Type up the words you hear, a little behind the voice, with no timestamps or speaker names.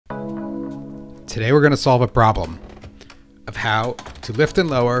Today we're going to solve a problem of how to lift and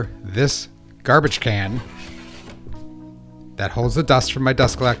lower this garbage can that holds the dust from my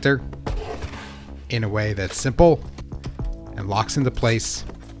dust collector in a way that's simple and locks into place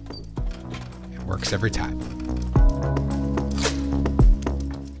and works every time.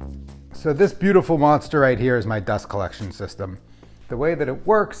 So this beautiful monster right here is my dust collection system. The way that it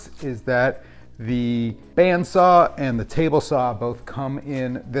works is that the bandsaw and the table saw both come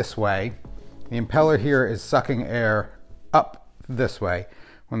in this way. The impeller here is sucking air up this way.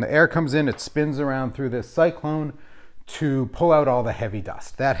 When the air comes in, it spins around through this cyclone to pull out all the heavy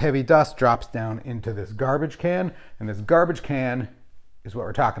dust. That heavy dust drops down into this garbage can, and this garbage can is what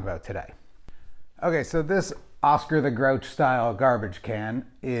we're talking about today. Okay, so this Oscar the Grouch style garbage can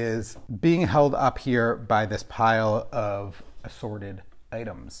is being held up here by this pile of assorted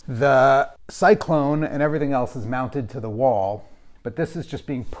items. The cyclone and everything else is mounted to the wall, but this is just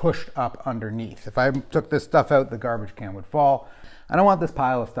being pushed up underneath. If I took this stuff out, the garbage can would fall. I don't want this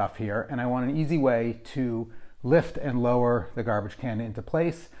pile of stuff here, and I want an easy way to lift and lower the garbage can into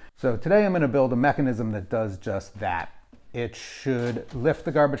place. So today I'm going to build a mechanism that does just that. It should lift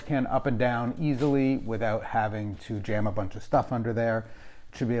the garbage can up and down easily without having to jam a bunch of stuff under there.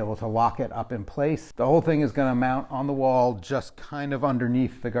 It should be able to lock it up in place. The whole thing is going to mount on the wall just kind of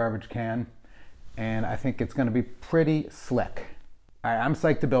underneath the garbage can, and I think it's going to be pretty slick. All right, I'm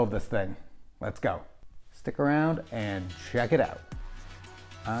psyched to build this thing. Let's go. Stick around and check it out.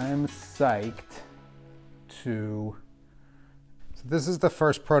 I'm psyched to... So this is the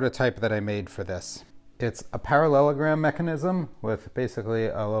first prototype that I made for this. It's a parallelogram mechanism with basically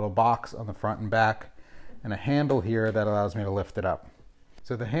a little box on the front and back and a handle here that allows me to lift it up.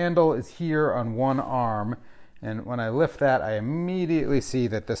 So the handle is here on one arm, and when I lift that, I immediately see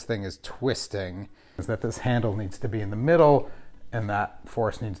that this thing is twisting. Is that this handle needs to be in the middle, and that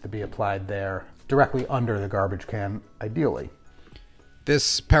force needs to be applied there, directly under the garbage can, ideally.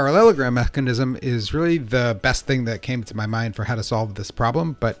 This parallelogram mechanism is really the best thing that came to my mind for how to solve this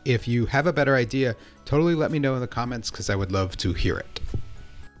problem, but if you have a better idea, totally let me know in the comments because I would love to hear it.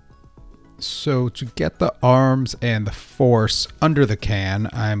 So to get the arms and the force under the can,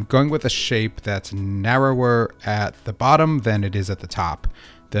 I'm going with a shape that's narrower at the bottom than it is at the top.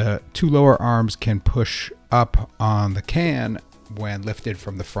 The two lower arms can push up on the can when lifted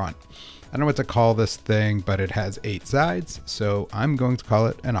from the front. I don't know what to call this thing, but it has 8 sides, so I'm going to call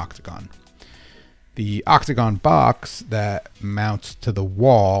it an octagon. The octagon box that mounts to the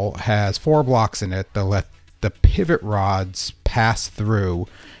wall has 4 blocks in it that let the pivot rods pass through,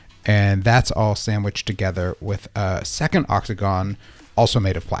 and that's all sandwiched together with a second octagon also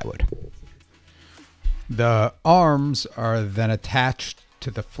made of plywood. The arms are then attached to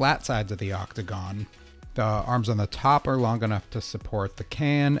the flat sides of the octagon. The arms on the top are long enough to support the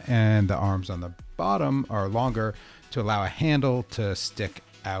can, and the arms on the bottom are longer to allow a handle to stick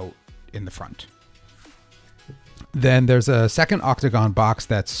out in the front. Then there's a second octagon box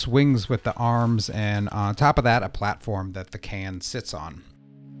that swings with the arms, and on top of that, a platform that the can sits on.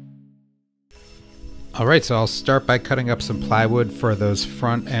 Alright, so I'll start by cutting up some plywood for those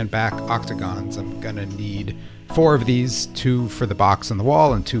front and back octagons. I'm gonna need 4 of these, 2 for the box on the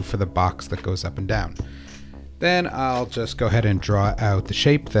wall and 2 for the box that goes up and down. Then I'll just go ahead and draw out the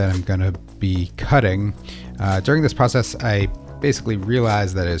shape that I'm gonna be cutting. During this process, I basically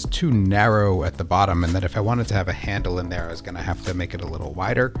realized that it's too narrow at the bottom and that if I wanted to have a handle in there, I was gonna have to make it a little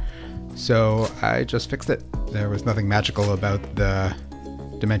wider. So I just fixed it. There was nothing magical about the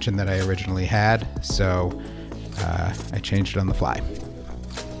dimension that I originally had, so I changed it on the fly.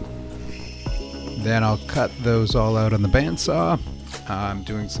 Then I'll cut those all out on the bandsaw. I'm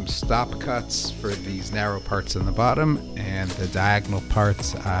doing some stop cuts for these narrow parts in the bottom, and the diagonal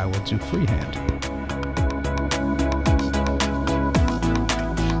parts I will do freehand.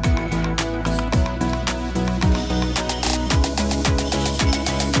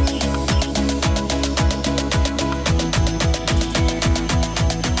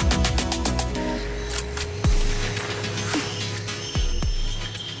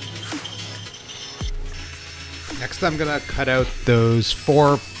 Next, I'm going to cut out those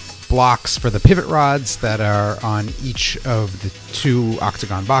 4 blocks for the pivot rods that are on each of the 2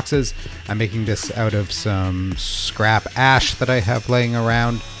 octagon boxes. I'm making this out of some scrap ash that I have laying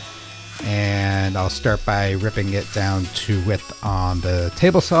around, and I'll start by ripping it down to width on the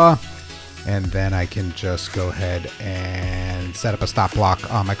table saw, and then I can just go ahead and set up a stop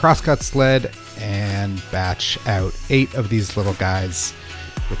block on my crosscut sled and batch out 8 of these little guys,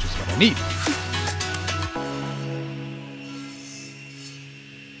 which is what I need.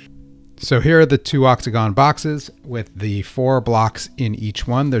 So here are the 2 octagon boxes with the 4 blocks in each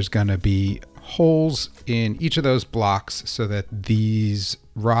one. There's going to be holes in each of those blocks so that these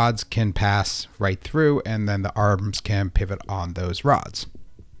rods can pass right through, and then the arms can pivot on those rods.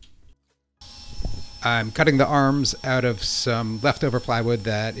 I'm cutting the arms out of some leftover plywood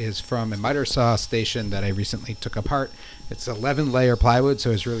that is from a miter saw station that I recently took apart. It's 11 layer plywood, so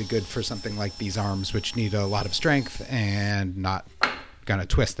it's really good for something like these arms, which need a lot of strength and not gonna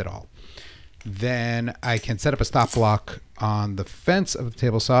twist at all. Then I can set up a stop block on the fence of the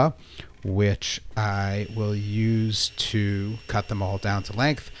table saw, which I will use to cut them all down to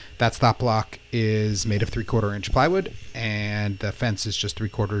length. That stop block is made of 3/4 inch plywood, and the fence is just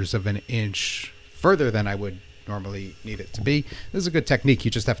 3/4 of an inch further than I would normally need it to be. This is a good technique. You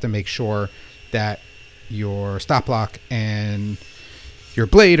just have to make sure that your stop block and your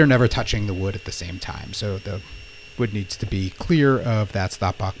blade are never touching the wood at the same time. So the wood needs to be clear of that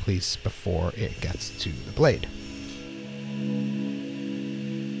stop block piece before it gets to the blade.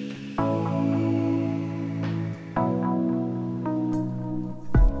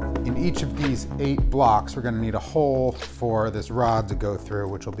 In each of these 8 blocks, we're going to need a hole for this rod to go through,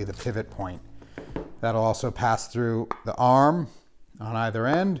 which will be the pivot point. That'll also pass through the arm on either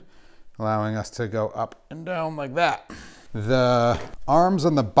end, allowing us to go up and down like that. The arms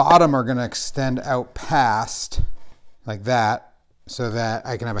on the bottom are going to extend out past like that, so that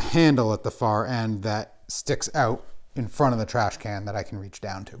I can have a handle at the far end that sticks out in front of the trash can that I can reach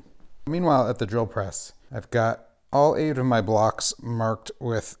down to. Meanwhile, at the drill press, I've got all 8 of my blocks marked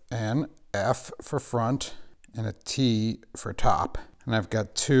with an F for front and a T for top. And I've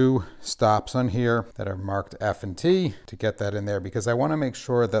got 2 stops on here that are marked F and T to get that in there, because I want to make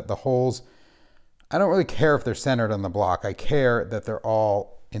sure that the holes, I don't really care if they're centered on the block. I care that they're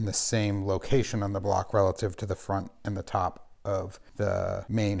all in the same location on the block relative to the front and the top of the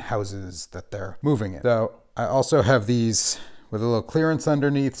main houses that they're moving in. So I also have these with a little clearance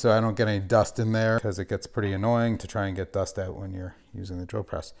underneath so I don't get any dust in there, because it gets pretty annoying to try and get dust out when you're using the drill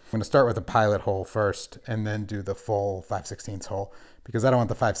press. I'm going to start with a pilot hole first and then do the full 5/16 hole, because I don't want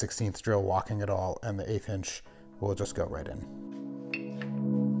the 5/16 drill walking at all, and the 1/8 inch will just go right in.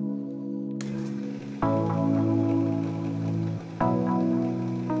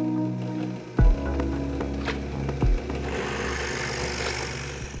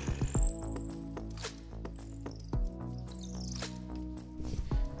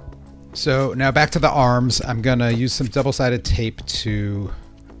 So now back to the arms. I'm gonna use some double-sided tape to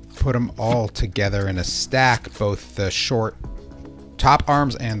put them all together in a stack, both the short top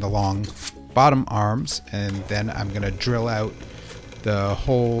arms and the long bottom arms, and then I'm gonna drill out the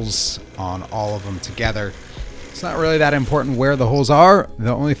holes on all of them together. It's not really that important where the holes are.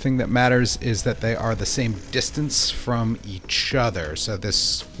 The only thing that matters is that they are the same distance from each other. So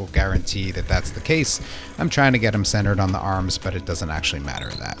this will guarantee that that's the case. I'm trying to get them centered on the arms, but it doesn't actually matter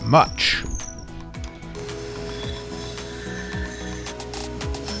that much.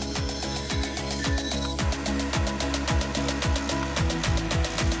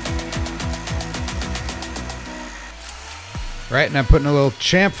 Right, and I'm putting a little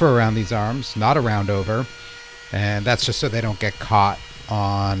chamfer around these arms, not a round over. And that's just so they don't get caught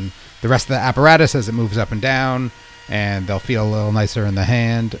on the rest of the apparatus as it moves up and down, and they'll feel a little nicer in the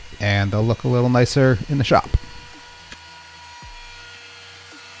hand, and they'll look a little nicer in the shop.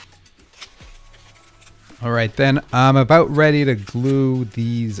 All right, then I'm about ready to glue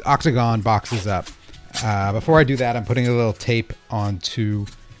these octagon boxes up. Before I do that, I'm putting a little tape onto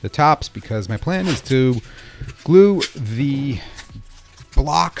the tops, because my plan is to glue the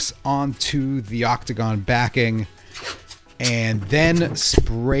blocks onto the octagon backing and then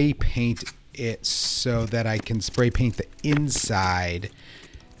spray paint it so that I can spray paint the inside.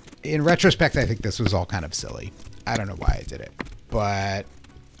 In retrospect, I think this was all kind of silly. I don't know why I did it, but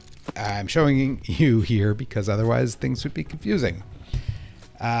I'm showing you here because otherwise things would be confusing.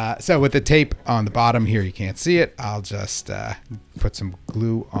 So with the tape on the bottom here, you can't see it. I'll just put some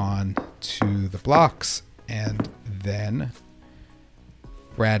glue on to the blocks and then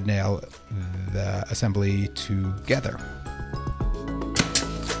brad nail the assembly together.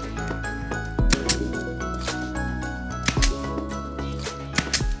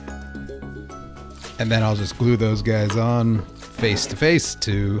 And then I'll just glue those guys on face to face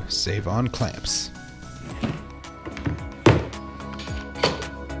to save on clamps.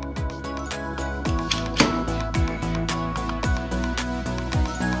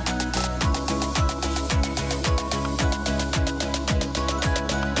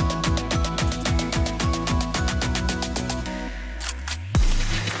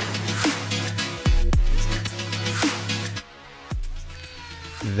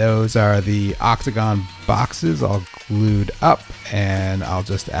 those are the octagon boxes all glued up, and I'll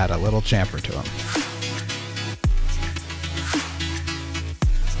just add a little chamfer to them.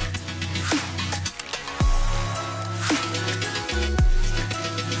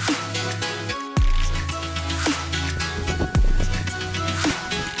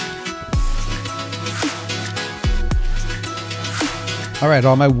 All right,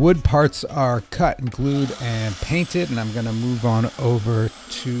 all my wood parts are cut and glued and painted, and I'm gonna move on over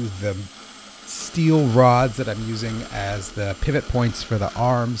to the steel rods that I'm using as the pivot points for the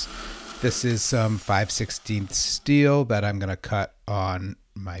arms. This is some 5/16 steel that I'm gonna cut on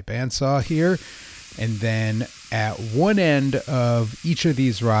my bandsaw here. And then at one end of each of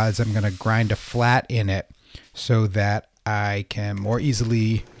these rods, I'm gonna grind a flat in it so that I can more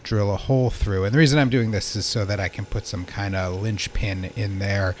easily drill a hole through. And the reason I'm doing this is so that I can put some kind of linchpin in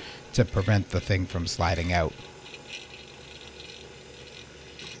there to prevent the thing from sliding out.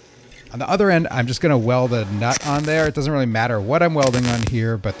 On the other end, I'm just going to weld a nut on there. It doesn't really matter what I'm welding on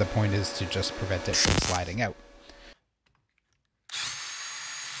here, but the point is to just prevent it from sliding out.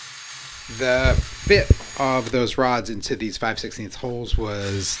 The fit of those rods into these 5/16 holes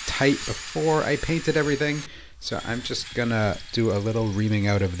was tight before I painted everything. So I'm just gonna do a little reaming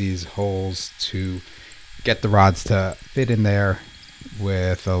out of these holes to get the rods to fit in there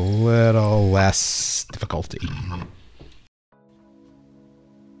with a little less difficulty.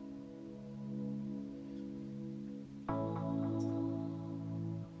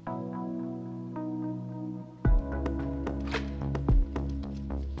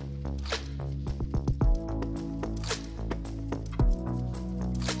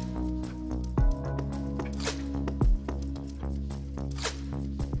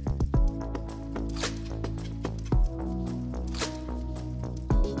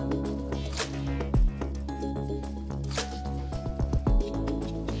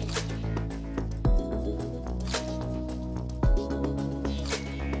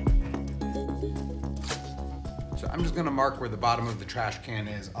 So I'm just gonna mark where the bottom of the trash can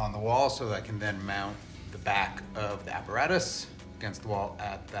is on the wall so that I can then mount the back of the apparatus against the wall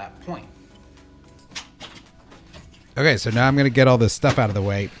at that point. Okay, so now I'm gonna get all this stuff out of the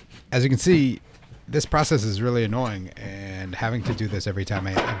way. As you can see, this process is really annoying, and having to do this every time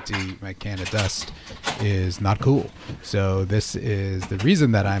I empty my can of dust is not cool. So this is the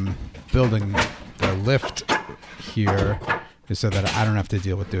reason that I'm building the lift here, is so that I don't have to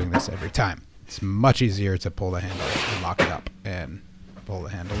deal with doing this every time. It's much easier to pull the handle and lock it up, and pull the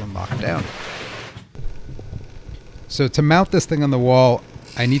handle and lock it down. So to mount this thing on the wall,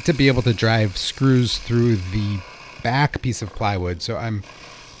 I need to be able to drive screws through the back piece of plywood. So I'm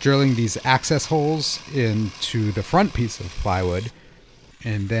drilling these access holes into the front piece of plywood,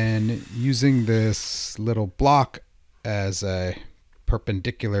 and then using this little block as a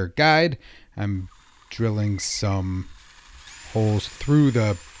perpendicular guide, I'm drilling some holes through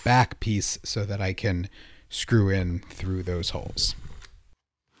the back piece so that I can screw in through those holes.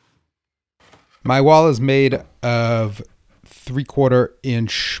 My wall is made of 3/4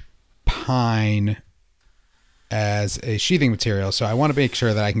 inch pine as a sheathing material, so I want to make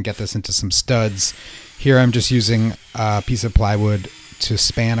sure that I can get this into some studs. Here I'm just using a piece of plywood to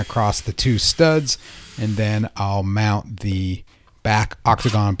span across the two studs, and then I'll mount the back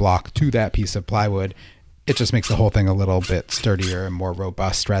octagon block to that piece of plywood. It just makes the whole thing a little bit sturdier and more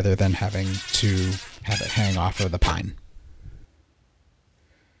robust rather than having to have it hang off of the pine.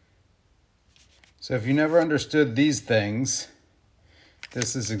 So if you never understood these things,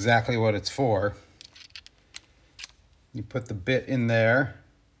 this is exactly what it's for. You put the bit in there,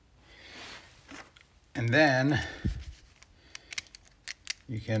 and then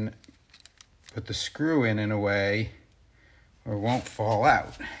you can put the screw in a way where it won't fall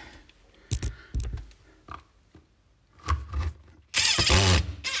out.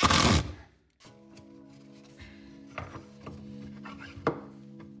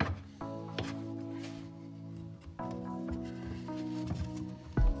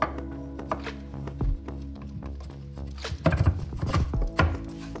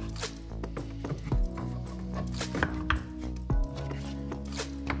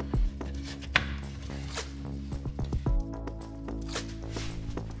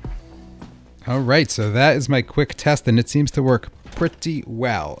 All right, so that is my quick test, and it seems to work pretty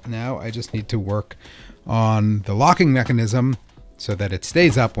well. Now I just need to work on the locking mechanism so that it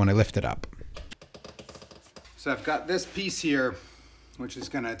stays up when I lift it up. So I've got this piece here, which is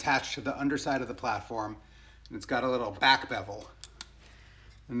going to attach to the underside of the platform, and it's got a little back bevel.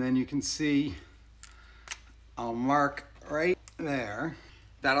 And then you can see I'll mark right there.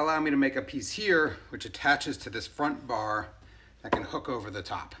 That'll allow me to make a piece here, which attaches to this front bar, that can hook over the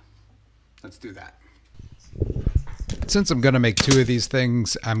top. Let's do that. Since I'm gonna make two of these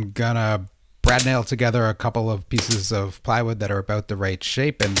things, I'm gonna brad nail together a couple of pieces of plywood that are about the right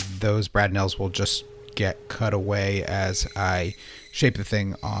shape, and those brad nails will just get cut away as I shape the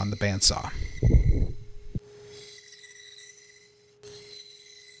thing on the bandsaw.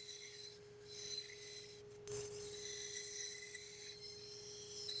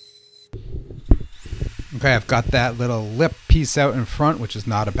 Okay, I've got that little lip piece out in front, which is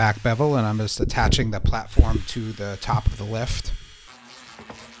not a back bevel, and I'm just attaching the platform to the top of the lift.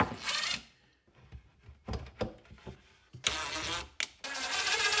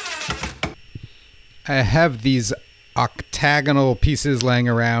 I have these octagonal pieces laying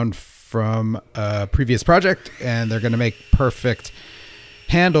around from a previous project, and they're going to make perfect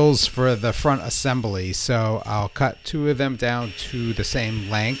handles for the front assembly. So I'll cut two of them down to the same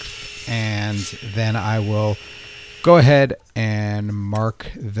length, and then I will go ahead and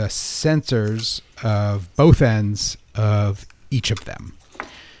mark the centers of both ends of each of them.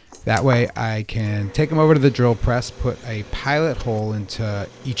 That way I can take them over to the drill press, put a pilot hole into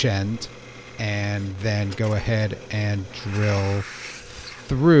each end, and then go ahead and drill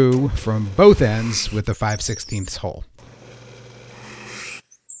through from both ends with a 5/16 hole.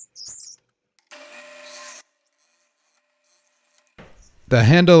 The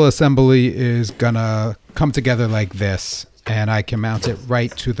handle assembly is gonna come together like this, and I can mount it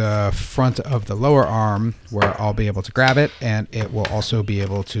right to the front of the lower arm where I'll be able to grab it, and it will also be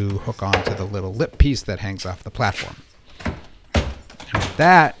able to hook onto the little lip piece that hangs off the platform. And with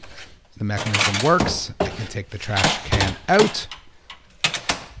that, the mechanism works. I can take the trash can out,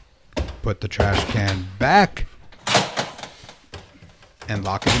 put the trash can back, and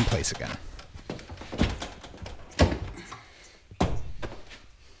lock it in place again.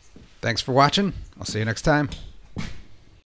 Thanks for watching. I'll see you next time.